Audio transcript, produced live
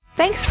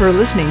Thanks for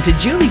listening to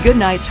Julie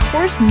Goodnight's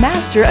Horse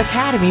Master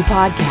Academy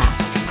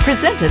podcast,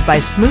 presented by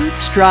Smooth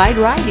Stride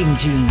Riding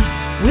Jeans.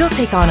 We'll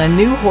take on a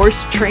new horse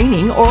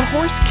training or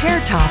horse care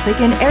topic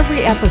in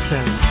every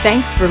episode.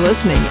 Thanks for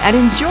listening and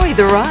enjoy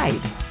the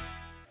ride.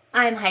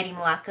 I'm Heidi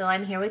Malacco.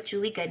 I'm here with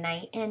Julie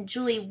Goodnight. And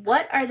Julie,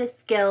 what are the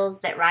skills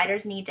that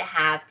riders need to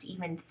have to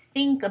even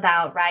think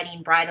about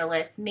riding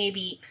bridleless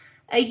maybe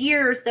a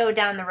year or so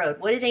down the road?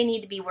 What do they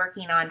need to be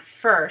working on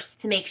first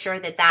to make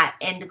sure that that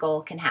end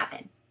goal can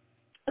happen?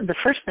 The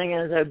first thing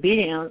is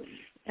obedience,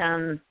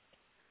 and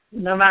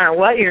no matter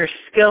what your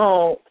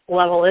skill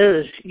level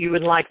is, you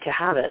would like to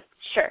have it.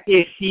 Sure.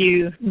 If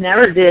you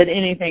never did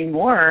anything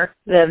more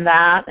than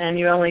that and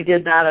you only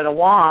did that at a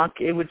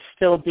walk, it would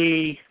still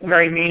be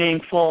very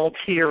meaningful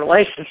to your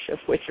relationship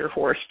with your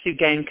horse to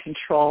gain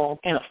control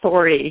and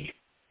authority,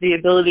 the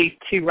ability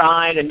to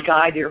ride and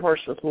guide your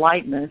horse with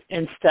lightness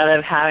instead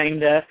of having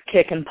to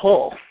kick and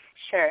pull.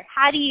 Sure.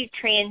 How do you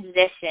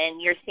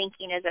transition your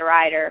thinking as a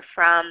rider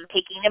from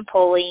kicking and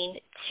pulling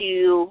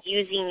to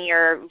using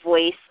your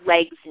voice,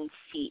 legs, and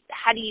feet?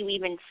 How do you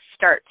even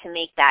start to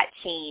make that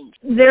change?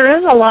 There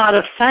is a lot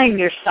of saying to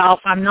yourself,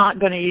 I'm not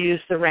going to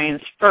use the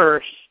reins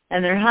first.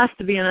 And there has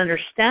to be an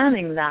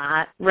understanding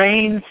that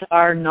reins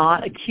are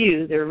not a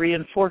cue, they're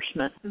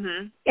reinforcement.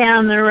 Mm-hmm.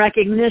 And the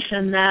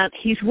recognition that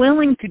he's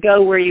willing to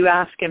go where you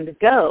ask him to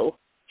go.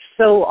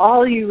 So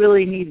all you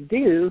really need to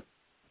do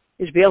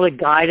is be able to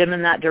guide him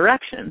in that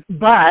direction.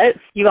 But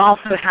you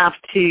also have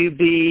to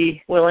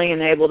be willing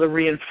and able to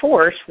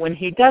reinforce when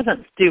he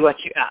doesn't do what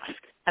you ask.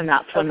 And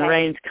that's when the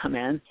reins come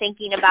in.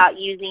 Thinking about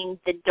using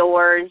the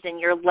doors and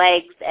your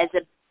legs as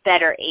a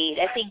better aid.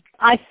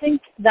 I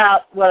think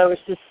that what I was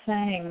just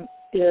saying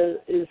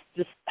is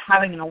just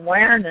having an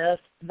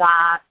awareness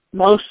that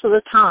most of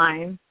the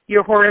time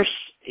your horse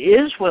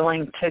is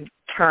willing to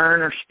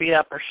turn or speed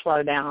up or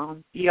slow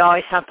down. You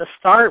always have to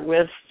start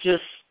with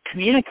just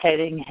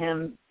communicating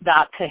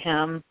that to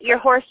him. Your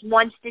horse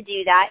wants to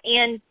do that,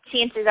 and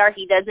chances are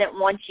he doesn't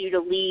want you to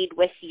lead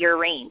with your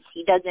reins.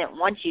 He doesn't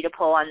want you to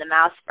pull on the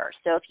mouse first.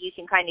 So if you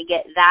can kind of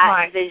get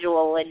that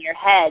visual in your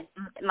head,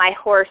 my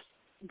horse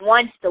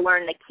wants to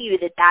learn the cue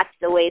that that's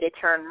the way to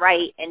turn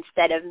right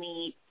instead of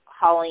me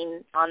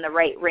hauling on the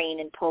right rein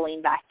and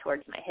pulling back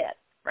towards my hip,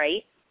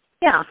 right?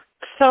 Yeah.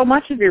 So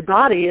much of your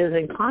body is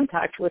in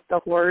contact with the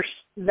horse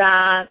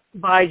that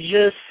by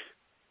just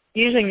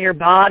using your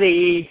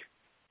body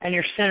and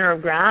your center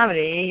of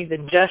gravity, the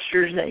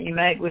gestures that you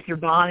make with your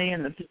body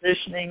and the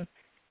positioning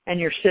and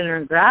your center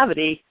of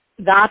gravity,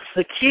 that's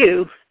the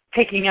cue.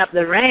 Picking up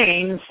the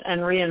reins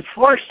and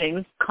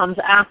reinforcing comes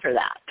after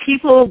that.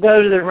 People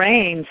go to the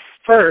reins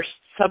first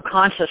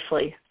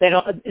subconsciously. They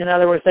don't, in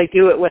other words, they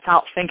do it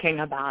without thinking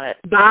about it.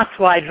 That's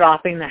why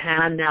dropping the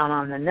hand down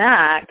on the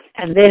neck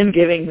and then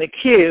giving the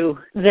cue,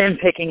 then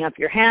picking up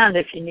your hand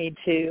if you need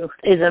to,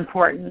 is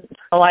important.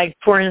 Like,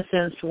 for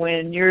instance,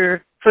 when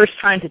you're first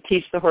trying to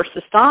teach the horse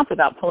to stop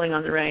without pulling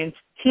on the reins,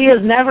 he has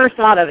never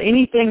thought of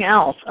anything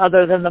else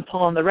other than the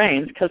pull on the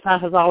reins because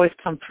that has always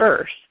come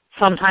first.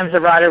 Sometimes the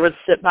rider would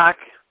sit back,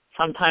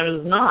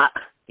 sometimes not.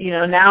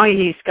 Now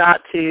he's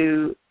got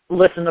to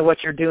listen to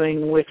what you're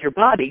doing with your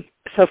body.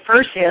 So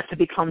first he has to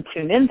become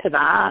tuned into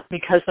that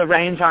because the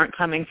reins aren't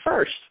coming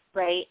first.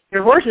 Right.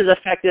 Your horse is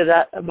affected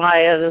by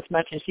it as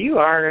much as you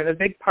are, and a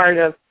big part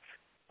of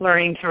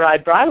learning to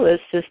ride bridleless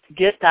is to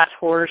get that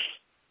horse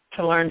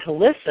to learn to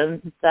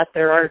listen, that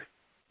there are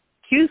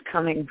cues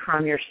coming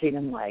from your seat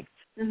and legs.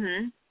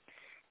 Mm-hmm.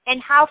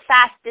 And how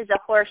fast does a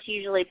horse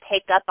usually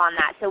pick up on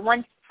that? So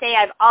say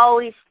I've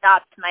always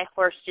stopped my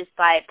horse just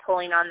by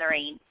pulling on the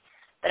reins,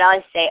 but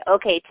I'll say,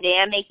 okay, today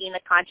I'm making the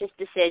conscious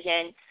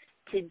decision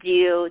to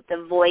do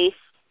the voice,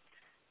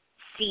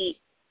 seat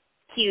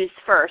cues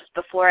first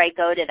before I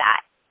go to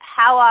that.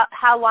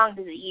 How long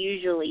does it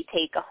usually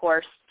take a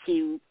horse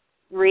to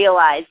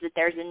realize that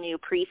there's a new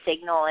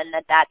pre-signal and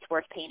that that's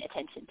worth paying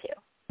attention to?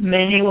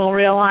 Many will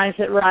realize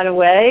it right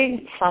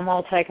away. Some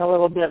will take a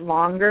little bit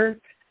longer.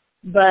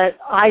 But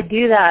I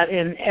do that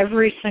in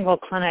every single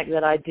clinic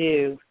that I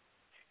do.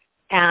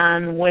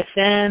 And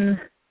within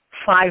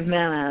 5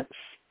 minutes,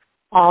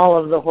 all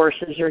of the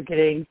horses are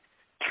getting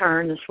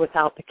turns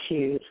without the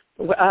cues.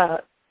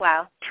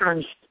 Wow.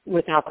 Turns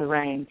without the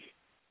reins.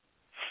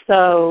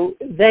 So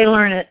they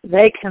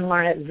can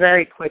learn it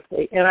very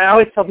quickly. And I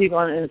always tell people,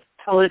 and it's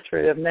totally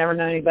true, I've never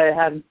known anybody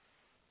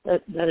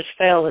that has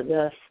failed at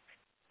this.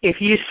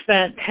 If you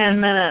spent 10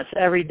 minutes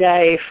every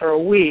day for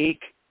a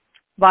week,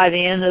 by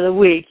the end of the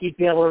week, you'd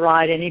be able to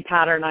ride any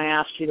pattern I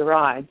asked you to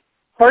ride.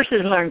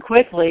 Horses learn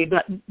quickly,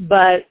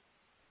 but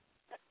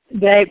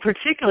they,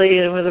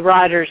 particularly with the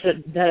riders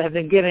that have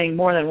been giving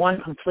more than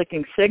one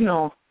conflicting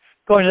signal,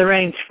 going to the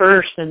reins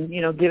first and,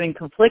 giving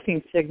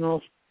conflicting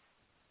signals,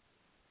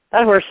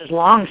 that horse has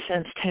long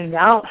since tuned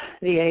out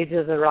the age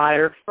of the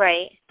rider.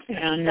 Right.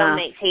 And so it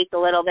may take a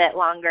little bit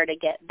longer to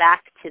get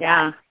back to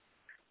that.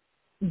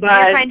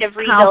 But kind of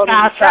how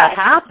fast that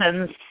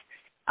happens,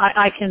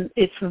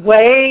 it's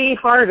way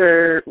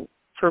harder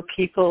for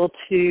people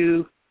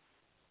to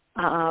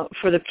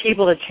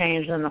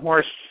change than the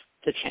horse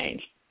to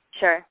change.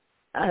 Sure.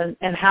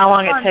 And how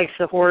long it takes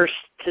the horse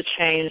to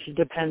change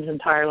depends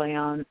entirely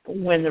on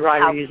when the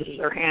rider uses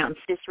their hands.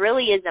 This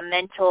really is a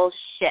mental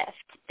shift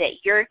that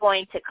you're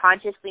going to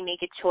consciously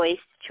make a choice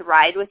to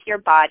ride with your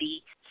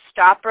body,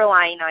 stop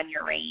relying on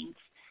your reins.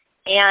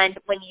 And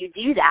when you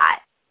do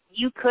that,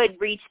 you could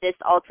reach this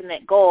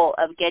ultimate goal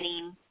of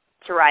getting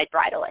to ride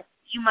bridleless.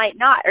 You might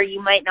not, or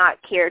you might not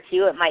care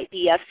to. It might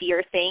be a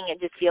fear thing.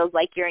 It just feels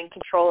like you're in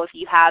control if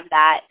you have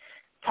that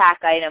tack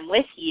item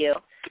with you.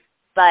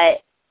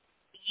 But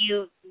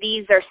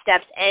these are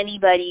steps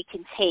anybody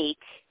can take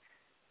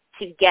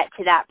to get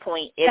to that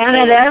point. And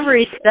at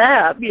every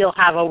step, you'll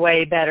have a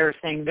way better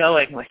thing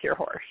going with your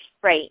horse.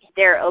 Right.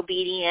 They're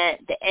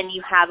obedient, and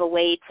you have a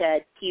way to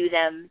cue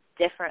them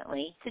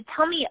differently. So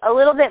tell me a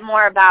little bit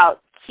more about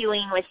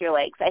cueing with your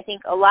legs. I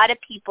think a lot of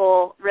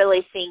people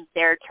really think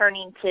they're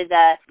turning to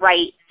the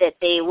right, that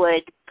they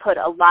would put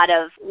a lot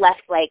of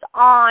left leg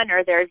on,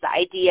 or there's the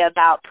idea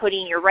about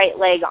putting your right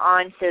leg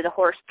on so the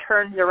horse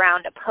turns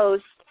around a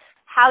post.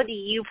 How do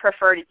you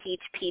prefer to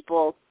teach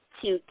people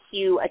to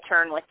cue a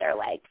turn with their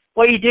legs?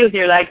 What you do with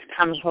your legs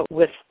comes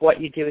with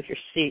what you do with your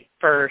seat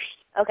first.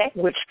 Okay.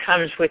 Which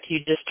comes with you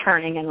just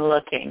turning and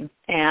looking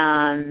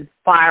and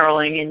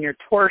spiraling in your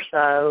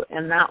torso,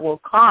 and that will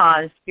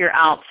cause your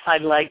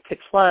outside leg to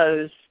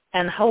close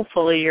and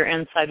hopefully your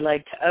inside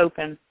leg to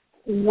open.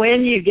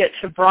 When you get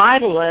to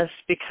bridleless,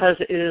 because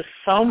it is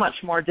so much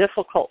more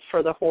difficult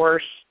for the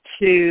horse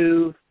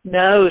to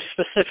know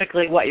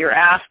specifically what you're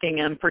asking,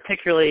 and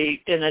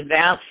particularly in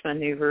advanced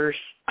maneuvers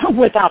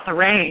without the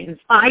reins,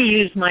 I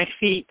use my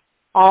feet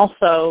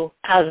also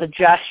as a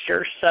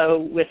gesture.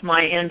 So with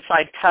my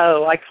inside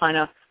toe, I kind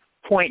of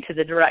point to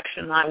the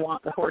direction I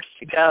want the horse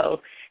to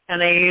go.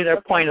 And I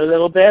either point a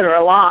little bit or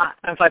a lot.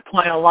 If I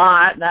point a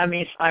lot, that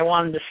means I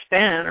want him to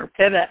spin or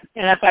pivot.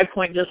 And if I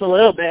point just a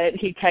little bit,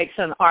 he takes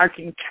an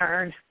arcing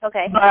turn.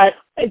 Okay. But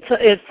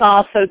it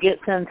also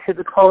gets into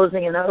the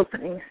closing and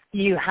opening.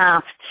 You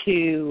have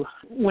to,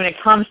 when it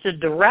comes to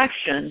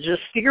direction,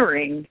 just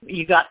steering,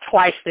 you got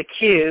twice the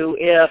cue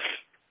if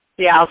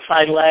the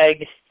outside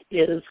leg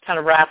is kind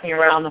of wrapping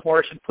around the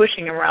horse and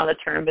pushing him around the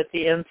turn, but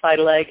the inside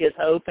leg is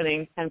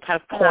opening and kind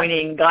of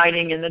pointing,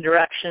 guiding in the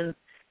direction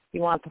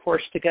you want the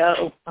horse to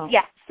go.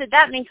 Yeah, so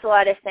that makes a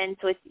lot of sense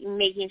with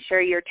making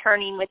sure you're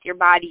turning with your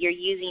body, you're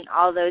using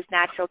all those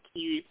natural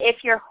cues.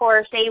 If your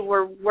horse, say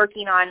we're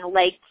working on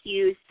leg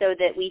cues so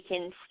that we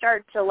can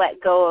start to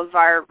let go of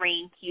our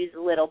rein cues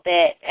a little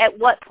bit, at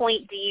what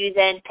point do you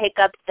then pick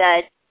up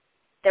the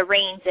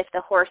reins if the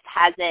horse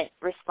hasn't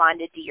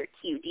responded to your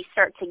cue? Do you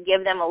start to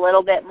give them a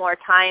little bit more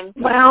time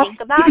to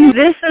think about it?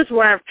 This is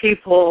where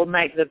people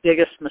make the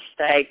biggest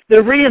mistake.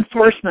 The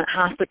reinforcement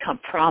has to come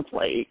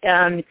promptly,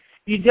 and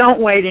you don't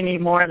wait any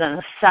more than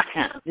a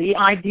second. The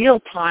ideal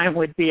time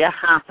would be a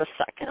half a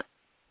second.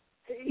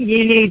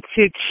 You need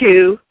to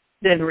cue,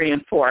 then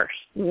reinforce.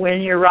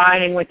 When you're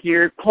riding with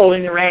your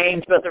holding the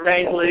reins, but the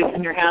reins loose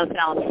and your hands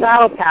down the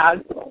saddle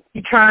pad,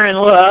 you turn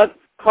and look,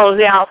 close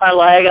the outside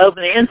leg,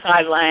 open the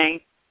inside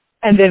leg,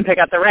 and then pick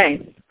up the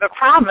reins. The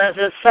problem is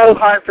it's so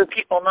hard for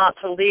people not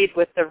to lead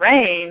with the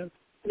reins.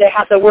 They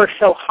have to work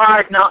so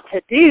hard not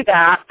to do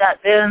that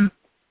then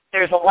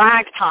there's a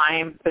lag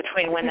time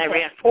between when they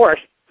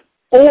reinforce.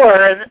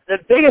 Or the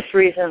biggest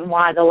reason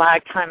why the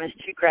lag time is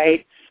too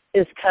great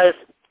is because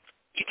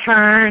you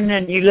turn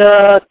and you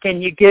look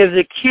and you give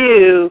the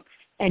cue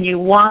and you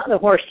want the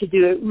horse to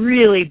do it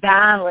really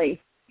badly.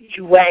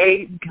 You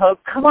wait and go,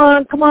 come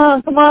on,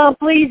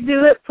 please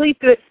do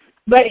it.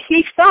 But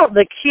he felt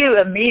the cue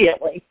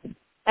immediately.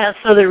 And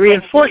so the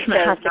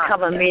reinforcement has to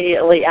come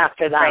immediately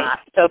after that. Right.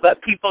 So, but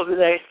people,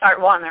 they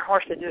start wanting their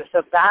horse to do it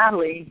so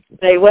badly,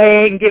 they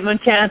wait and give them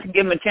a chance and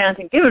give them a chance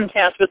and give them a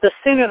chance. But the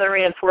sooner the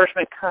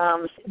reinforcement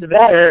comes, the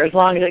better, as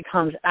long as it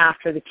comes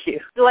after the cue.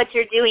 So what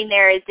you're doing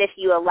there is if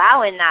you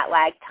allow in that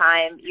lag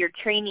time, you're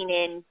training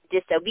in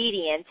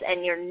disobedience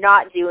and you're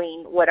not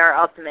doing what our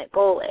ultimate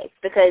goal is.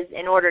 Because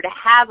in order to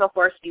have a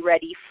horse be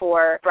ready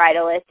for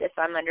bridleless, if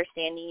I'm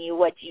understanding you,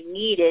 what you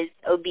need is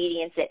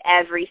obedience at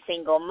every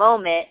single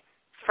moment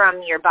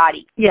from your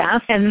body. Yes,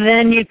 and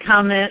then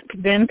comes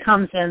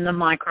in the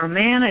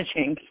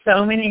micromanaging.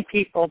 So many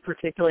people,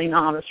 particularly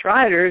novice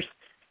riders,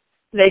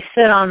 they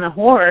sit on the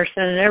horse,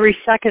 and every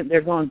second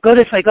they're going, go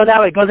this way, go that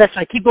way, go this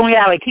way, keep going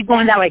that way, keep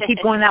going that way, keep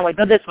going that way,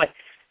 go this way.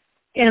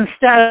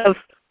 Instead of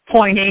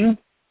pointing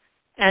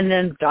and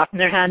then dropping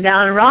their hand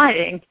down and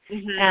riding,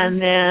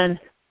 and then,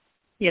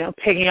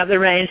 picking up the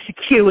reins to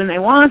cue when they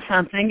want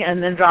something,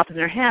 and then dropping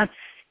their hand.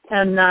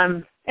 And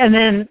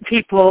then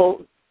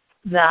people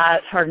that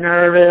are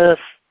nervous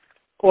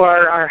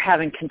or are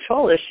having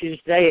control issues,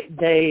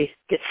 they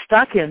get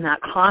stuck in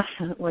that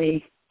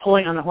constantly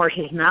pulling on the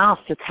horse's mouth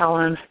to tell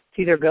him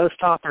to either go,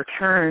 stop, or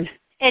turn.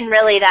 And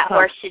really that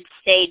horse should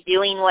stay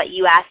doing what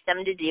you ask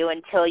them to do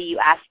until you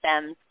ask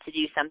them to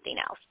do something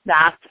else.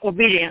 That's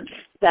obedience,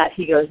 that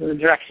he goes in the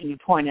direction you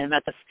point him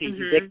at the speed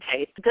you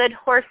dictate. Good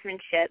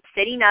horsemanship,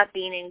 sitting up,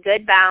 being in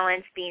good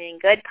balance, being in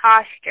good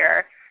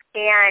posture,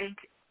 and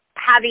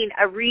having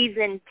a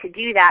reason to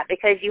do that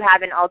because you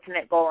have an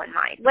ultimate goal in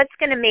mind. What's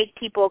going to make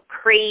people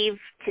crave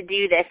to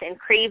do this and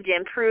crave to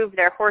improve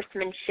their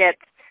horsemanship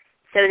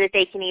so that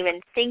they can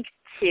even think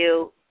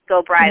to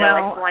go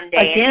bridleless one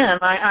day? Again,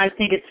 I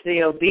think it's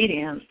the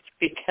obedience,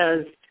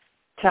 because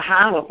to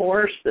have a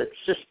horse that's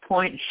just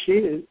point and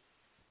shoot,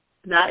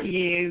 that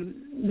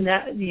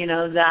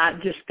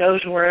just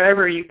goes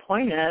wherever you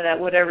point it at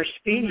whatever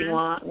speed you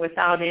want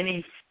without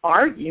any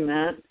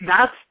argument,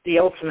 that's the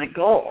ultimate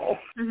goal.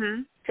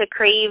 Mm-hmm. To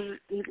crave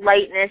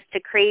lightness, to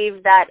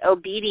crave that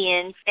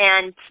obedience,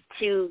 and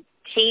to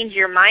change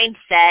your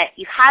mindset.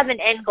 You have an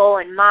end goal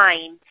in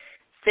mind,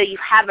 so you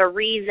have a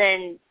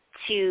reason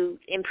to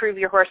improve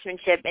your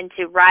horsemanship and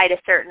to ride a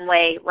certain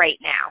way right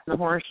now. The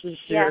horse is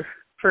your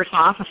first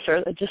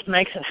officer that just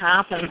makes it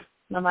happen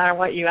no matter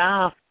what you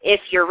ask. If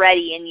you're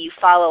ready and you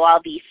follow all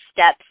these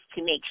steps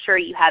to make sure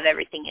you have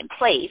everything in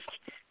place,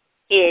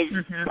 is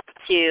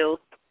to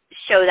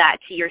show that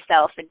to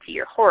yourself and to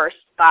your horse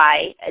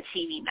by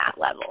achieving that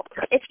level,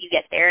 if you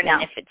get there and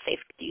if it's safe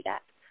to do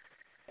that.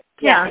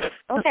 Yeah.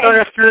 Okay.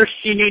 So first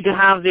you need to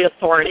have the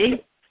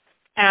authority,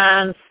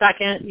 and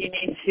second you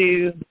need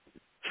to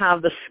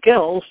have the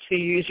skills to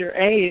use your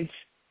aids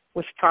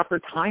with proper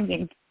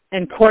timing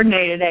and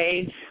coordinated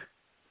aids.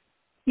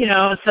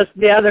 So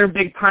the other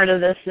big part of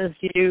this is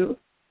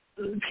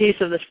piece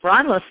of this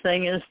bridleless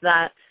thing is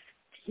that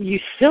you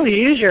still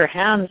use your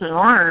hands and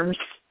arms.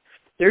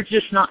 They're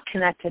just not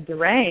connected to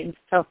reins.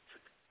 So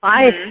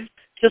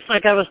just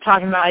like I was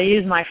talking about, I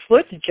use my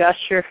foot to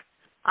gesture.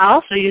 I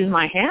also use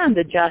my hand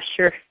to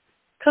gesture,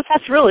 because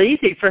that's really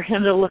easy for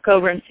him to look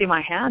over and see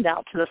my hand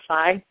out to the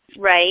side.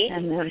 Right.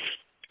 And then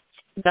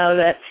know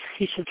that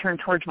he should turn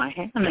towards my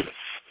hand.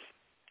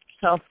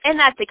 And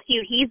that's a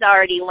cue he's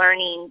already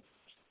learning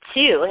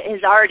too,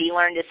 has already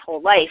learned his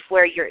whole life,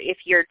 where if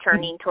you're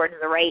turning towards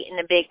the right in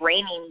a big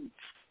reining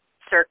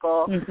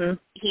circle,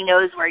 he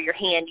knows where your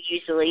hand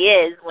usually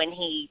is when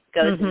he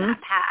goes in that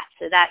path.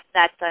 So that's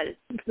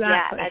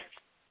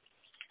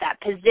that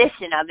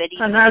position of it.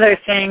 Another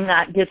thing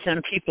that gets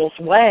in people's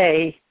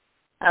way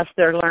as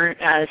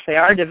they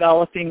are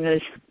developing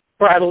these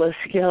bridleless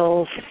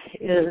skills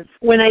is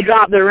when they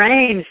drop the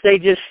reins, they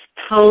just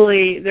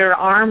their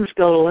arms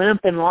go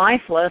limp and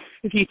lifeless.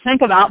 If you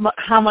think about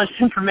how much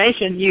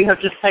information you have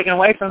just taken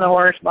away from the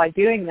horse by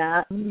doing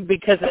that,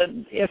 because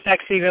it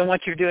affects even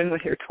what you're doing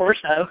with your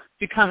torso,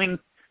 becoming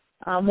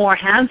more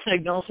hand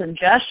signals and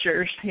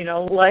gestures,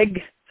 leg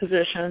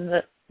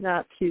position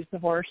that cues the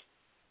horse.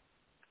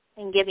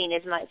 And giving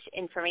as much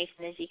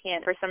information as you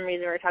can. For some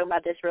reason, we're talking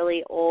about this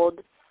really old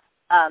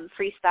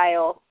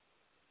freestyle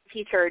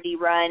futurity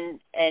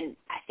run, and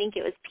I think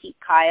it was Pete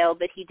Kyle,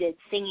 but he did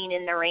Singing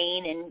in the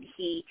Rain, and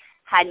he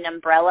had an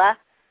umbrella.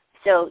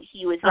 So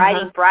he was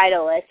riding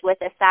bridleless with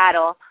a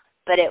saddle,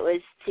 but it was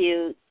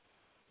to,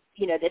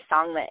 this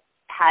song that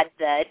had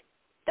the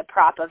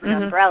prop of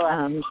an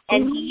umbrella.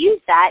 And he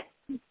used that,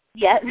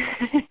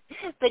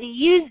 but he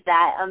used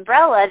that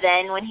umbrella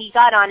then when he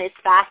got on his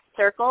fast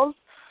circles.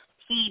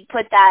 He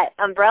put that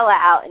umbrella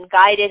out and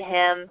guided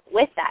him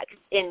with that,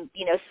 and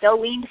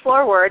still leaned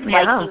forward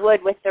like he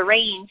would with the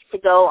reins to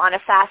go on a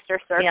faster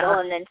circle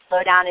and then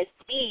slow down his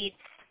speed.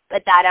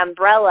 But that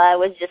umbrella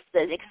was just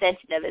the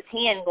extension of his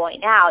hand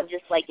going out,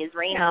 just like his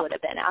reins would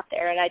have been out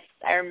there. And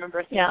I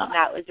remember thinking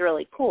that was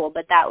really cool,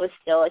 but that was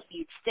still a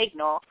huge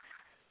signal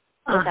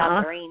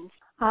without the reins.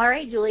 All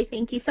right, Julie,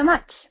 thank you so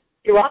much.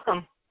 You're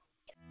welcome.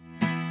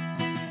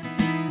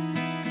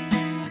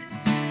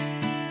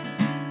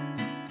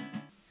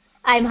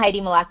 I'm Heidi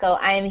Malacco.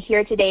 I am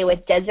here today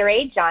with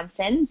Desiree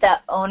Johnson, the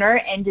owner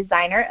and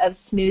designer of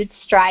Smooth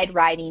Stride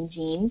Riding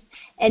Jeans.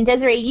 And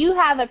Desiree, you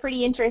have a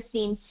pretty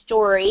interesting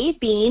story,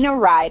 being a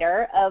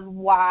rider, of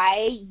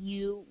why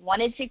you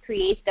wanted to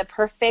create the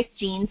perfect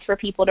jeans for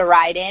people to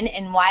ride in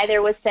and why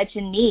there was such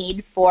a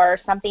need for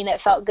something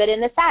that felt good in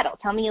the saddle.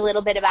 Tell me a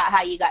little bit about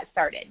how you got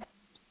started.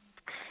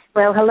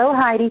 Well, hello,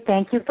 Heidi.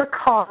 Thank you for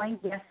calling.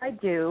 Yes, I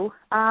do.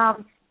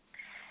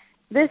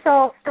 This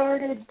all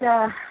started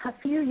a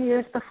few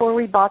years before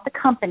we bought the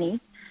company.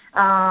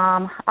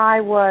 I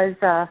was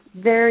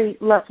very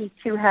lucky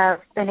to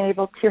have been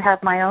able to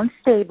have my own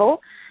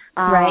stable.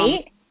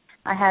 Right.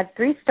 I had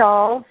 3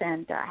 stalls,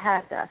 and I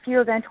had a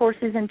few event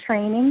horses in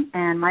training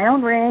and my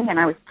own ring, and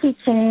I was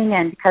teaching,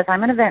 and because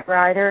I'm an event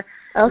rider,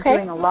 I was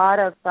doing a lot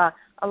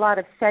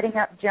of setting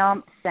up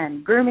jumps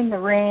and grooming the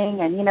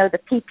ring and, the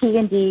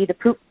PP&D, the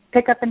poop,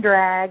 pick up and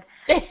drag,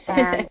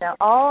 and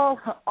all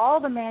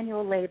the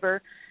manual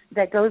labor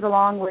that goes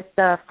along with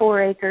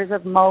 4 acres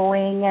of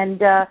mowing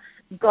and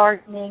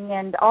gardening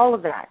and all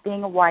of that,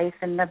 being a wife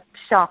and the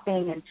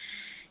shopping.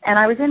 And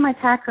I was in my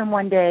tack room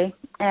one day,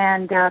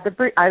 and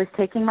I was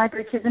taking my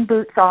breeches and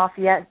boots off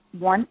yet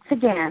once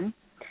again.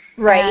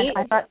 Right. And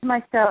I thought to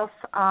myself,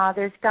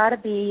 there's got to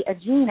be a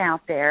jean out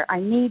there. I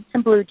need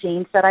some blue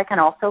jeans that I can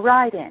also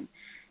ride in.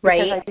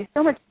 Right. Because I do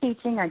so much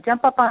teaching. I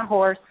jump up on a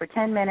horse for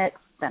 10 minutes,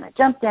 then I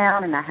jump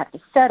down, and I have to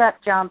set up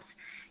jumps,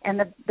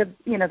 and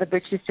the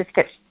breeches just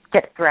get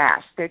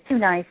thrashed. They're too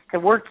nice to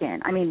work in.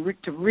 I mean,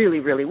 to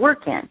really, really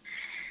work in.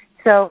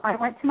 So I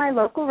went to my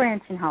local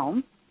ranching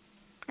home.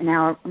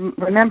 Now,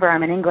 remember,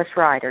 I'm an English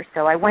rider,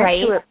 so I went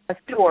to a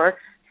store,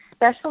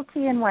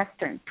 specialty in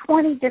Western,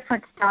 20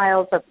 different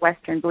styles of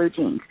Western blue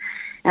jeans.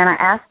 And I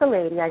asked the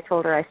lady, I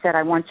told her, I said,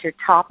 I want your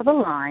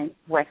top-of-the-line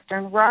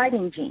Western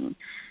riding jean.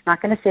 I'm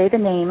not going to say the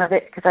name of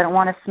it because I don't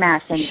want to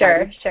smash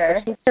anybody.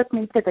 Sure. She took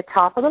me to the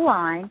top of the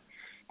line,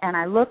 and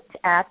I looked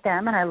at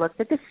them, and I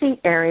looked at the seat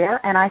area,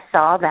 and I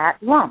saw that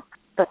lump,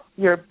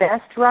 your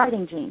best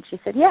riding jean. She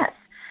said, yes.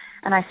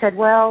 And I said,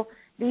 well,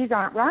 these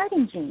aren't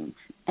riding jeans.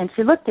 And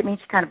she looked at me,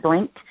 she kind of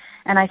blinked,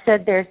 and I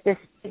said, there's this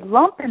big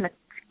lump in the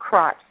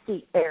crotch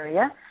seat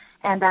area,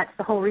 and that's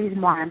the whole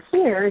reason why I'm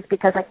here is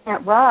because I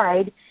can't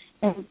ride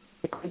in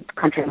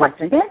country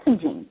Western dancing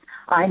jeans.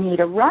 I need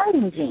a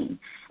riding jean.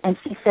 And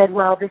she said,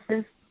 well, this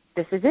is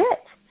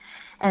it.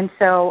 And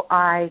so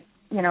I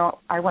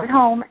went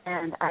home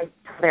and I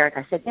told Eric,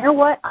 I said, you know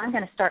what, I'm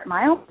going to start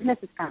my own business.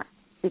 It's going to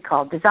be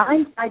called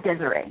Designs by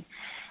Desiree.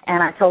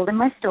 And I told him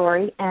my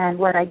story, and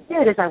what I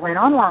did is I went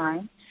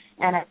online,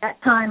 and at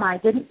that time I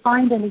didn't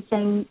find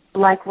anything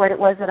like what it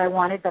was that I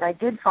wanted, but I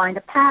did find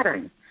a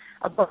pattern,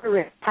 a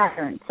butterick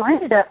pattern. So I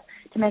ended up,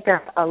 to make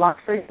a long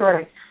story short,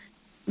 I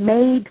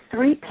made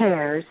 3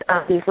 pairs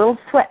of these little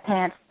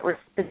sweatpants that were,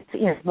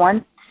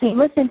 one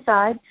seamless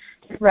inside,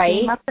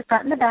 seam up the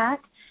front and the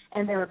back,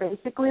 and they were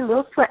basically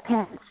little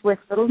sweatpants with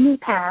little knee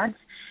pads,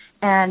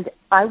 and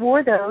I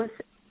wore those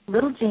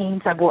little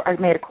jeans. I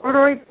made a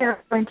corduroy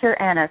pair for winter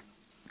and a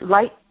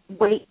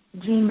lightweight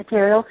jean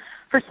material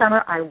for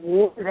summer. I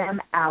wore them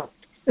out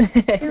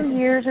 2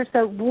 years or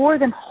so, wore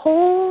them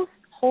holes,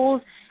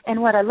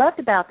 and what I loved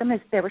about them is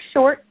they were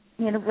short,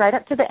 right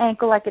up to the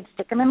ankle. I could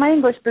stick them in my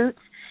English boots,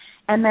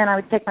 and then I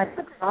would take my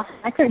boots off.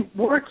 I could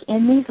work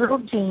in these little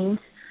jeans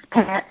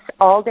pants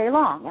all day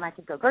long, and I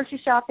could go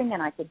grocery shopping,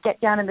 and I could get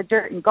down in the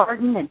dirt and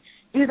garden and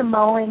do the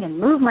mowing and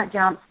move my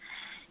jumps.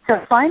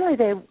 So finally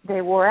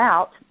they wore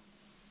out,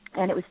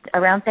 and it was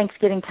around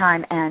Thanksgiving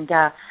time, and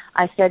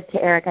I said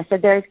to Eric, I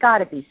said, there's got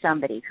to be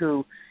somebody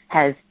who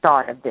has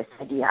thought of this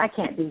idea. I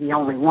can't be the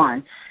only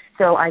one.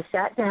 So I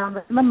sat down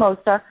with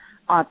Mimosa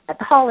at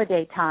the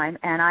holiday time,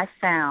 and I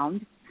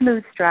found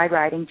Smooth Stride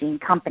Riding Jean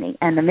Company.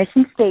 And the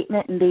mission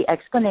statement and the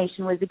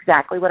explanation was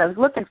exactly what I was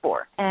looking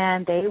for.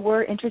 And they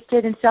were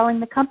interested in selling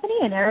the company,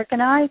 and Eric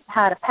and I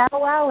had a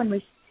powwow, and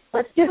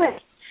let's do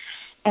it.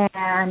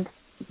 And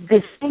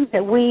this thing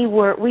that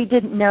we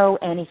didn't know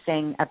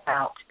anything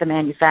about the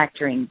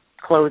manufacturing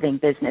clothing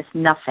business,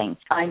 nothing.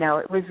 I know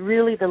it was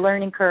really, the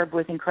learning curve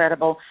was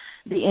incredible.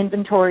 The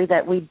inventory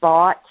that we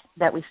bought,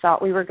 that we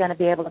thought we were going to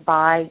be able to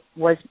buy,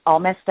 was all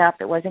messed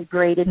up. It wasn't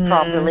graded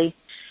properly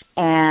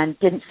and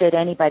didn't fit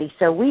anybody.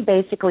 So we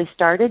basically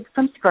started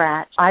from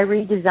scratch. I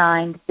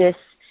redesigned this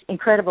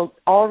incredible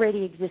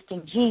already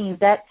existing jean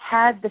that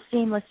had the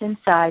seamless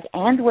inside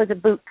and was a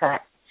boot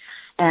cut.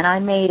 And I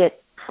made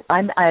it,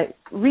 I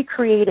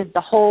recreated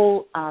the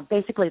whole,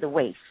 basically the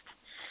waist.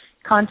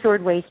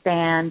 Contoured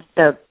waistband,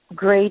 the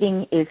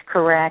grading is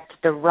correct,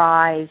 the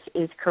rise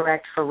is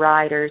correct for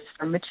riders,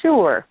 for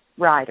mature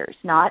riders,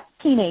 not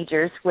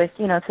teenagers with,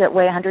 that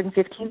weigh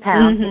 115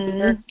 pounds.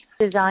 These are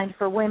designed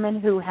for women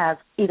who have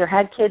either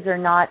had kids or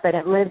not, but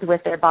have lived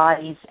with their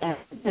bodies, and,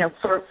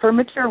 for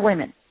mature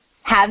women.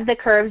 Have the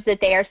curves that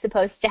they are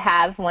supposed to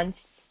have once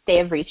they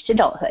have reached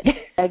adulthood.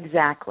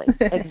 Exactly.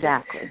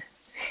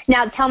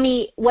 Now, tell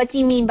me, what do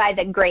you mean by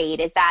the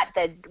grade? Is that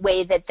the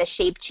way that the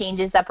shape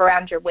changes up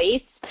around your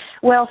waist?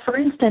 Well, for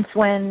instance,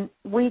 when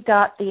we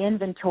got the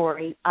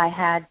inventory, I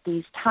had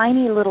these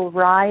tiny little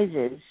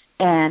rises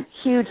and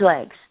huge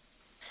legs.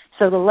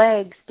 So the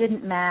legs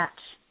didn't match.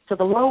 So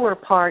the lower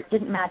part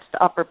didn't match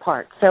the upper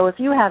part. So if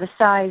you have a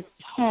size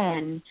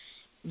 10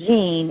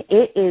 jean,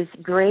 it is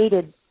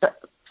graded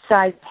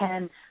size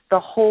 10 the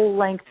whole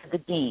length of the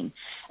jean.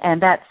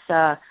 And that's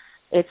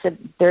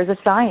there's a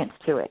science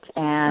to it.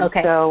 And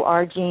so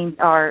our jeans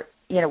are,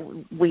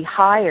 we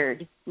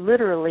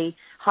literally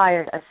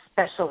hired a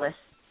specialist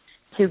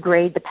to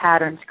grade the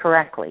patterns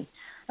correctly.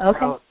 Okay.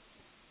 So,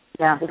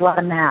 yeah, there's a lot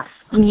of math.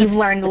 You've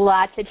learned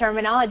lots of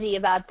terminology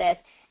about this.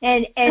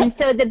 And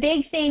so the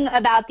big thing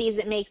about these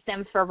that makes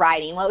them for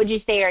riding, what would you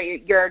say are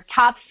your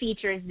top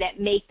features that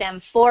make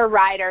them for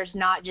riders,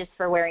 not just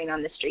for wearing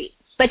on the street?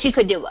 But you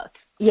could do both.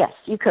 Yes,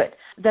 you could.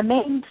 The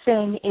main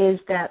thing is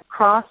that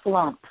cross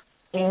lump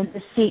in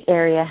the seat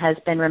area has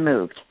been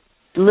removed.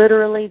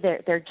 Literally,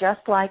 they're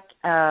just like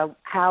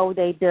how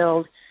they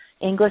build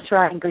English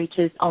riding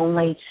breeches,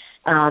 only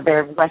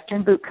they're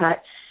Western boot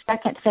cut.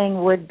 Second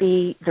thing would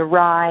be the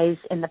rise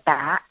in the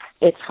back.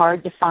 It's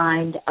hard to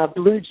find a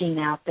blue jean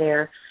out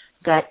there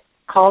that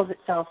calls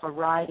itself a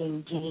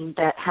riding jean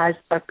that has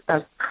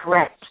a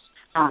correct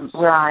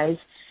rise.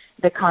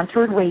 The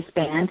contoured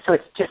waistband, so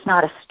it's just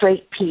not a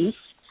straight piece.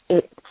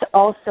 It's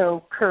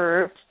also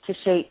curved to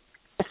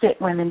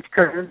fit women's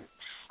curves.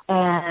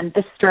 And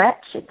the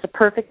stretch, it's a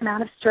perfect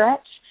amount of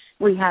stretch.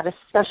 We have a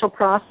special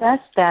process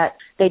that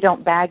they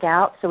don't bag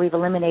out, so we've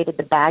eliminated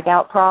the bag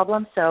out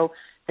problem. So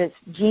this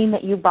jean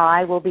that you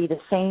buy will be the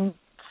same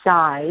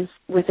size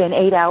within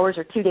 8 hours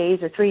or 2 days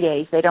or 3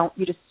 days.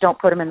 You just don't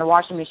put them in the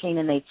washing machine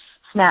and they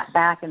snap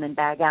back and then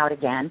bag out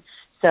again.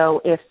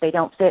 So if they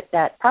don't fit,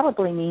 that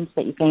probably means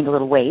that you've gained a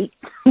little weight.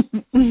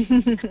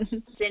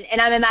 And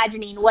I'm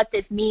imagining what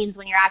this means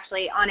when you're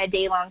actually on a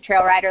day-long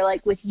trail ride, or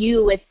like with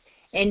you with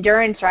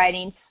endurance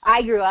riding.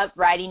 I grew up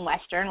riding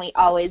Western. We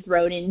always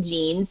rode in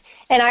jeans.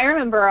 And I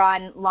remember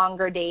on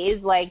longer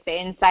days, like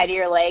the inside of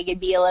your leg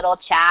would be a little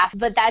chapped,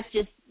 but that's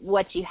just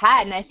what you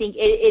had. And I think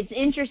it's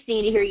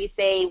interesting to hear you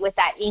say with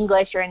that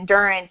English or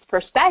endurance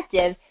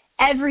perspective,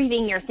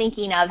 everything you're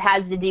thinking of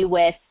has to do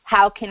with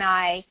how can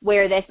I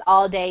wear this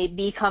all day,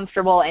 be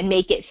comfortable, and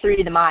make it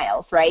through the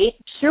miles, right?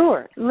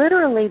 Sure.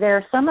 Literally, there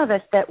are some of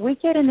us that we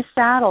get in the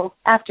saddle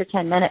after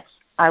 10 minutes.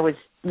 I was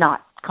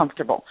not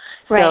comfortable.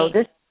 Right.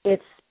 So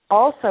it's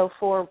also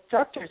for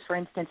instructors, for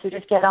instance, who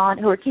just get on,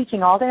 who are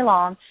teaching all day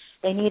long.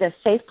 They need a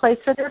safe place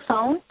for their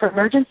phone for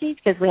emergencies,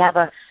 because we have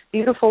a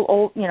beautiful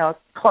old,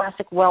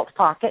 classic welt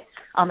pocket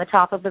on the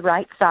top of the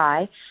right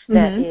thigh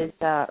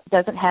that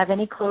doesn't have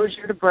any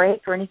closure to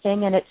break or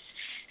anything, and it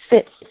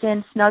fits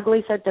in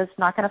snugly so it's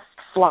not going to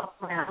flop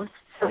around.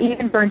 So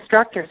even for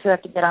instructors who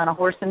have to get on a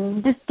horse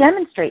and just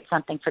demonstrate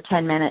something for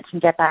 10 minutes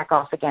and get back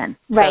off again.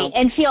 Right,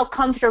 and feel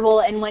comfortable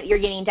in what you're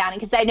getting down.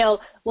 Because I know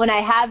when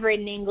I have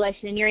ridden English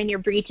and you're in your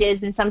breeches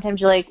and sometimes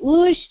you're like,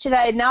 ooh, should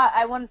I not?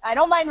 I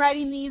don't mind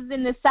riding these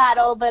in the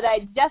saddle, but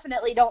I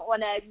definitely don't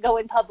want to go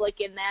in public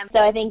in them. So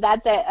I think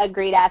that's a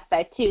great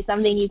aspect too,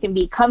 something you can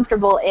be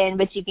comfortable in,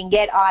 but you can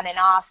get on and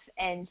off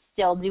and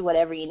still do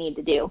whatever you need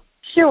to do.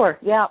 Sure.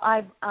 Yeah,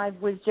 I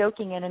was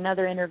joking in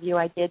another interview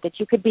I did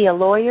that you could be a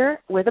lawyer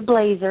with a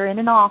blazer in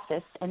an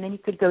office, and then you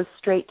could go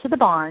straight to the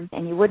barn,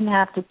 and you wouldn't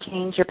have to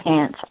change your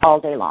pants all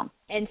day long.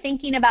 And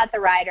thinking about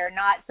the rider,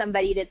 not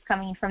somebody that's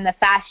coming from the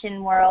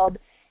fashion world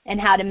and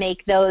how to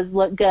make those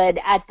look good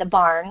at the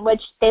barn,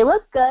 which they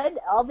look good.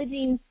 All the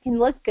jeans can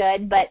look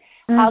good, but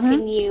how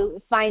can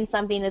you find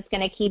something that's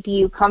going to keep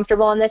you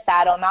comfortable in the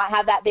saddle, not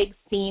have that big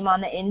seam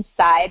on the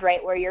inside,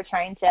 right, where you're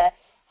trying to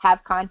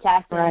have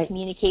contact and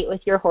communicate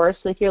with your horse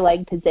with your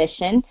leg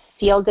position,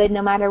 feel good no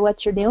matter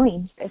what you're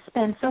doing. I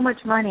spend so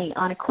much money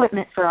on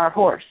equipment for our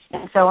horse,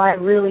 and so I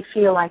really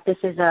feel like this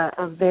is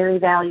a very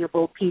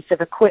valuable piece of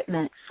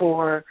equipment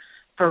for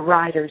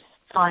riders,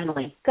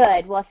 finally.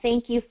 Good. Well,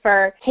 thank you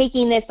for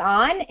taking this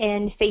on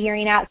and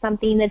figuring out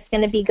something that's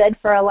going to be good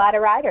for a lot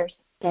of riders.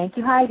 Thank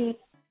you, Heidi.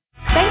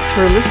 Thanks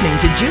for listening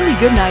to Julie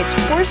Goodnight's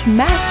Horse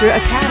Master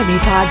Academy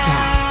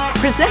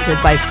podcast,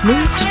 presented by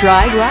Smooth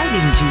Stride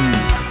Riding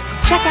Jeans.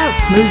 Check out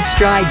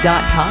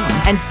smoothstride.com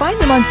and find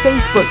them on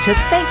Facebook to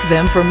thank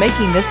them for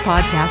making this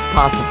podcast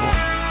possible.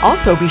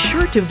 Also, be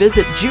sure to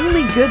visit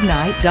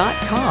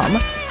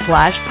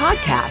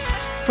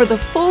juliegoodnight.com/podcasts for the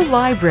full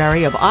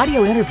library of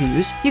audio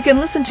interviews you can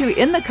listen to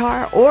in the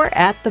car or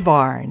at the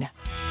barn.